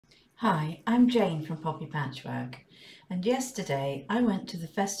Hi, I'm Jane from Poppy Patchwork, and yesterday I went to the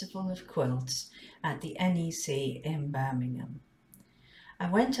Festival of Quilts at the NEC in Birmingham. I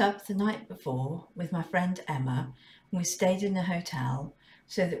went up the night before with my friend Emma, and we stayed in a hotel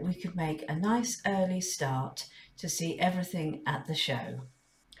so that we could make a nice early start to see everything at the show.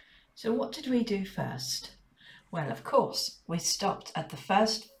 So what did we do first? Well, of course, we stopped at the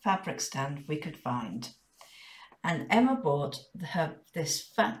first fabric stand we could find. And Emma bought this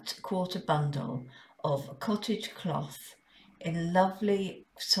fat quarter bundle of cottage cloth in lovely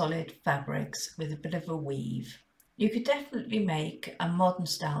solid fabrics with a bit of a weave. You could definitely make a modern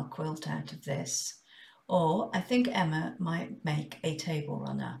style quilt out of this, or I think Emma might make a table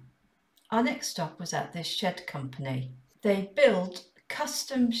runner. Our next stop was at this shed company. They build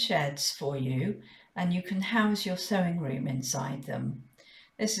custom sheds for you and you can house your sewing room inside them.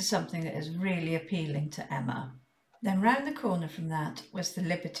 This is something that is really appealing to Emma. Then round the corner from that was the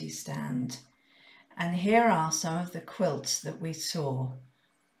Liberty stand, and here are some of the quilts that we saw.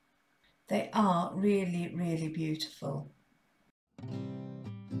 They are really, really beautiful.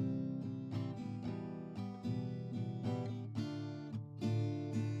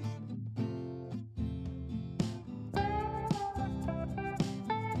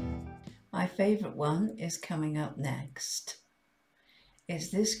 My favourite one is coming up next. It's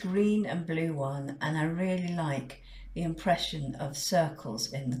this green and blue one, and I really like the impression of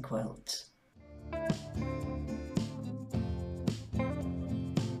circles in the quilt.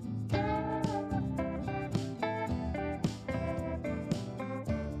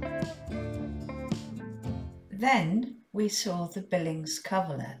 Then we saw the Billings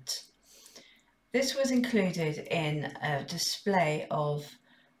coverlet. This was included in a display of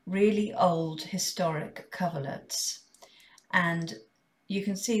really old historic coverlets, and you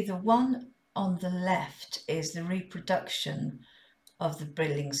can see the one on the left is the reproduction of the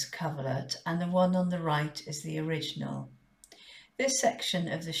Billings coverlet and the one on the right is the original. This section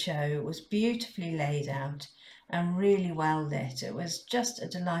of the show was beautifully laid out and really well lit. It was just a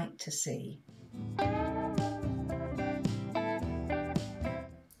delight to see.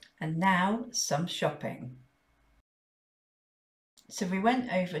 And now some shopping. So we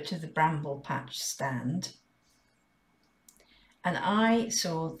went over to the bramble patch stand and I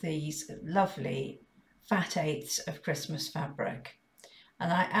saw these lovely fat eighths of Christmas fabric,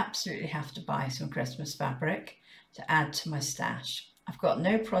 and I absolutely have to buy some Christmas fabric to add to my stash. I've got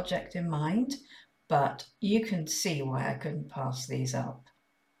no project in mind, but you can see why I couldn't pass these up.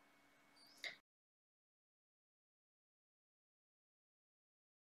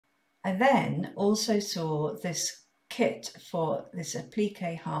 I then also saw this kit for this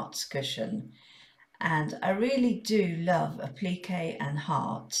applique hearts cushion, and I really do love applique and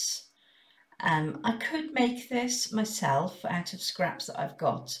hearts. I could make this myself out of scraps that I've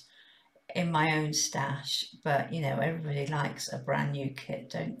got in my own stash, but you know, everybody likes a brand new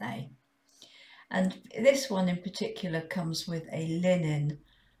kit, don't they? And this one in particular comes with a linen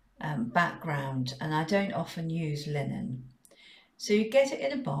background, and I don't often use linen. So you get it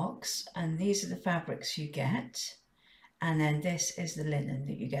in a box, and these are the fabrics you get, and then this is the linen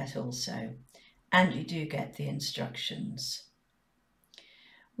that you get also, and you do get the instructions.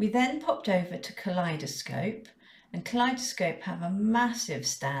 We then popped over to Kaleidoscope, and Kaleidoscope have a massive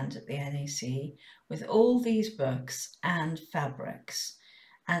stand at the NEC with all these books and fabrics,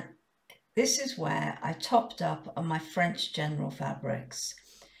 and this is where I topped up on my French general fabrics.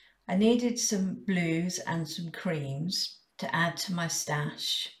 I needed some blues and some creams to add to my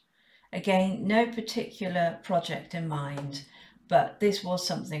stash. Again, no particular project in mind, but this was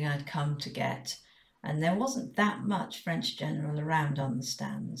something I'd come to get, and there wasn't that much French general around on the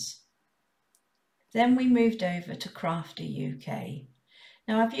stands. Then we moved over to Crafty UK.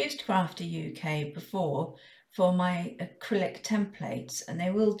 Now I've used Crafty UK before for my acrylic templates, and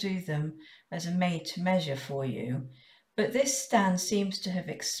they will do them as a made to measure for you, but this stand seems to have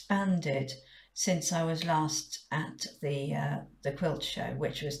expanded since I was last at the quilt show,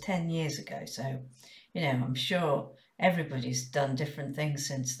 which was 10 years ago. So, you know, I'm sure everybody's done different things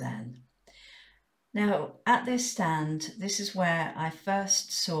since then. Now, at this stand, this is where I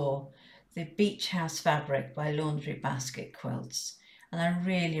first saw the Beach House fabric by Laundry Basket Quilts, and I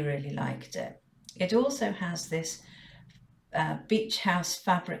really, really liked it. It also has this Beach House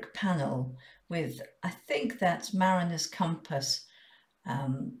fabric panel with, I think that's Mariner's Compass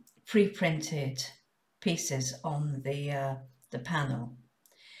pre-printed pieces on the panel.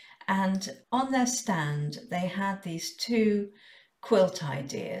 And on their stand they had these two quilt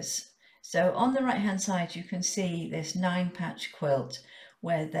ideas. So on the right hand side you can see this 9-patch quilt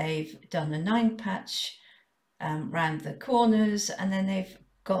where they've done a 9-patch round the corners, and then they've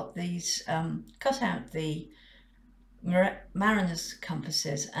got these, cut out the mariner's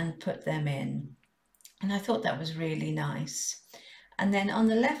compasses and put them in. And I thought that was really nice. And then on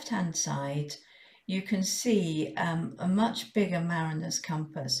the left hand side, you can see a much bigger mariner's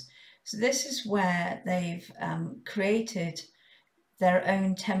compass. So this is where they've created their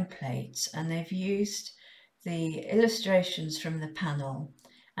own templates, and they've used the illustrations from the panel,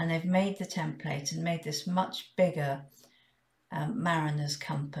 and they've made the template and made this much bigger mariner's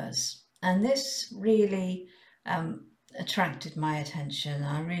compass. And this really attracted my attention.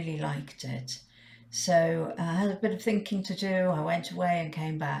 I really liked it. So I had a bit of thinking to do. I went away and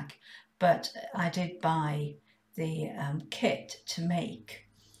came back, but I did buy the kit to make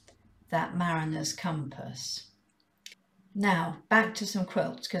that mariner's compass. Now back to some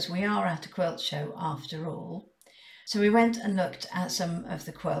quilts, because we are at a quilt show after all. So we went and looked at some of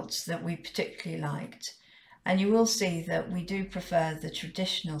the quilts that we particularly liked, and you will see that we do prefer the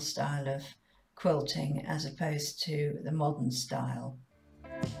traditional style of quilting as opposed to the modern style.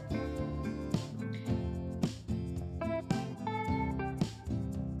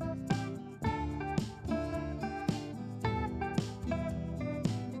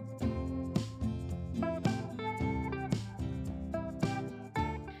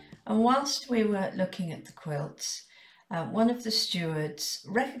 And whilst we were looking at the quilts, one of the stewards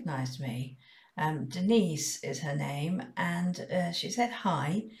recognised me. Denise is her name, and she said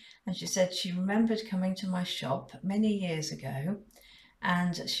hi, and she said she remembered coming to my shop many years ago,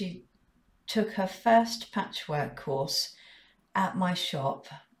 and she took her first patchwork course at my shop.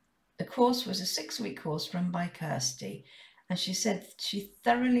 The course was a 6-week course run by Kirsty, and she said she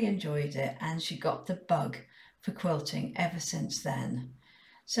thoroughly enjoyed it and she got the bug for quilting ever since then.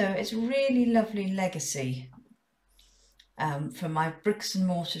 So it's a really lovely legacy for my bricks and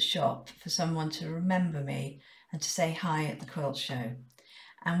mortar shop, for someone to remember me and to say hi at the quilt show.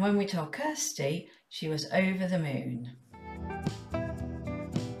 And when we told Kirsty, she was over the moon.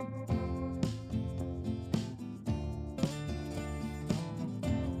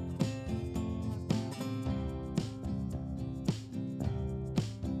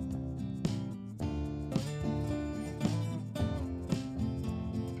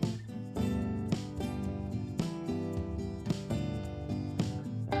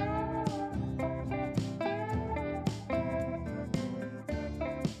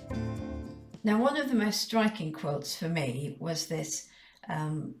 Now, one of the most striking quilts for me was this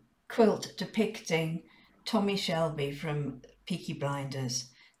quilt depicting Tommy Shelby from Peaky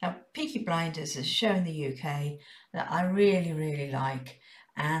Blinders. Now, Peaky Blinders is a show in the UK that I really, really like,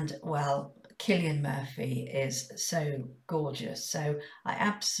 and well, Cillian Murphy is so gorgeous, so I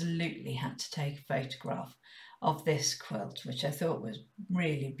absolutely had to take a photograph of this quilt, which I thought was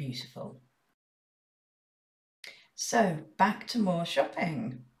really beautiful. So back to more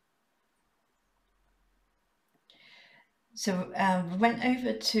shopping. So we went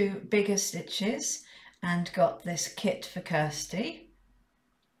over to Bigger Stitches and got this kit for Kirsty.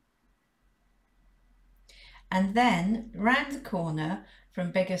 And then round the corner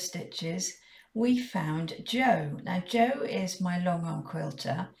from Bigger Stitches, we found Jo. Now Jo is my long arm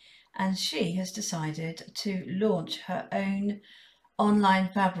quilter, and she has decided to launch her own online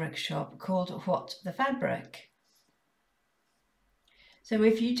fabric shop called What the Fabric. So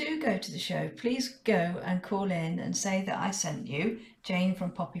if you do go to the show, please go and call in and say that I sent you, Jayne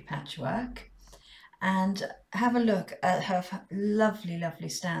from Poppy Patchwork, and have a look at her lovely, lovely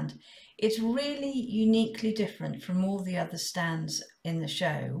stand. It's really uniquely different from all the other stands in the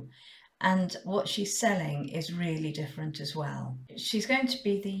show, and what she's selling is really different as well. She's going to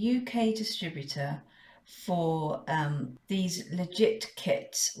be the UK distributor for these legit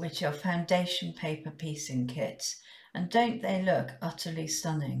kits, which are foundation paper piecing kits. And don't they look utterly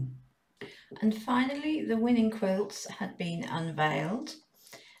stunning? And finally, the winning quilts had been unveiled,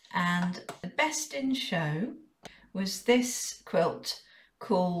 and the best in show was this quilt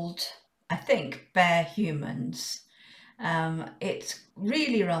called, I think, Bare Humans. It's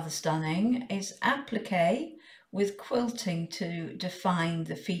really rather stunning. It's applique with quilting to define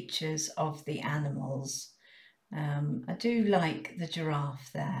the features of the animals. I do like the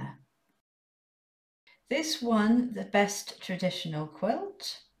giraffe there. This won the best traditional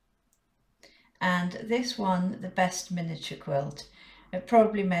quilt, and this one the best miniature quilt. It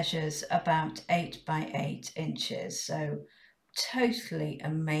probably measures about 8 by 8 inches, so totally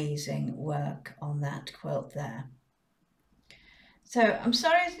amazing work on that quilt there. So I'm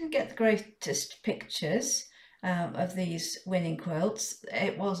sorry I didn't get the greatest pictures of these winning quilts.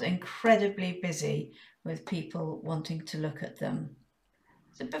 It was incredibly busy with people wanting to look at them.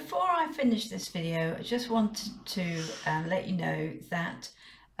 So before I finish this video, I just wanted to let you know that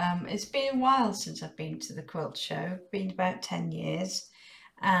It's been a while since I've been to the quilt show, been about 10 years,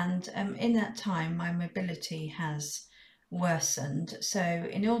 and in that time my mobility has worsened. So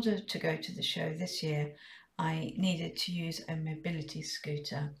in order to go to the show this year, I needed to use a mobility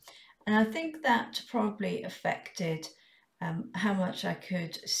scooter. And I think that probably affected how much I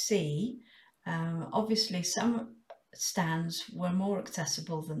could see. Obviously, some stands were more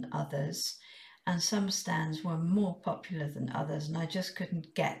accessible than others, and some stands were more popular than others, and I just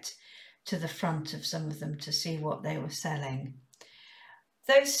couldn't get to the front of some of them to see what they were selling.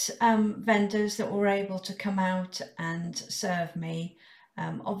 Those vendors that were able to come out and serve me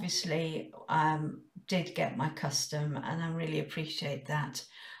obviously did get my custom, and I really appreciate that.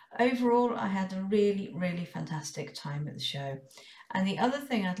 Overall, I had a really fantastic time at the show. And the other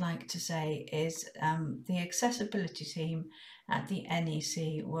thing I'd like to say is the accessibility team at the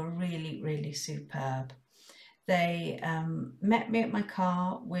NEC were really superb. They met me at my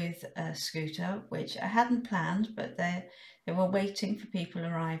car with a scooter, which I hadn't planned, but they were waiting for people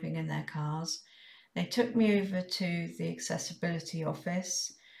arriving in their cars. They took me over to the accessibility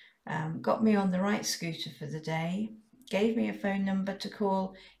office, got me on the right scooter for the day, gave me a phone number to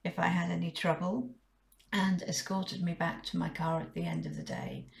call if I had any trouble, and escorted me back to my car at the end of the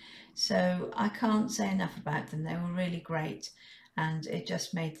day. So I can't say enough about them. They were really great, and it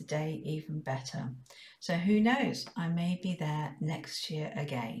just made the day even better. So who knows, I may be there next year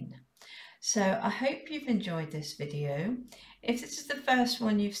again. So I hope you've enjoyed this video. If this is the first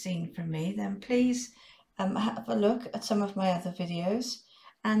one you've seen from me, then please have a look at some of my other videos,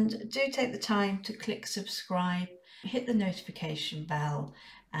 and do take the time to click subscribe, hit the notification bell,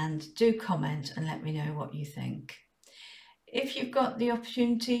 and do comment and let me know what you think. If you've got the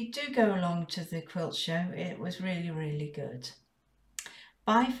opportunity, do go along to the quilt show. It was really good.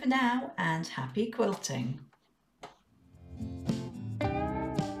 Bye for now, and happy quilting.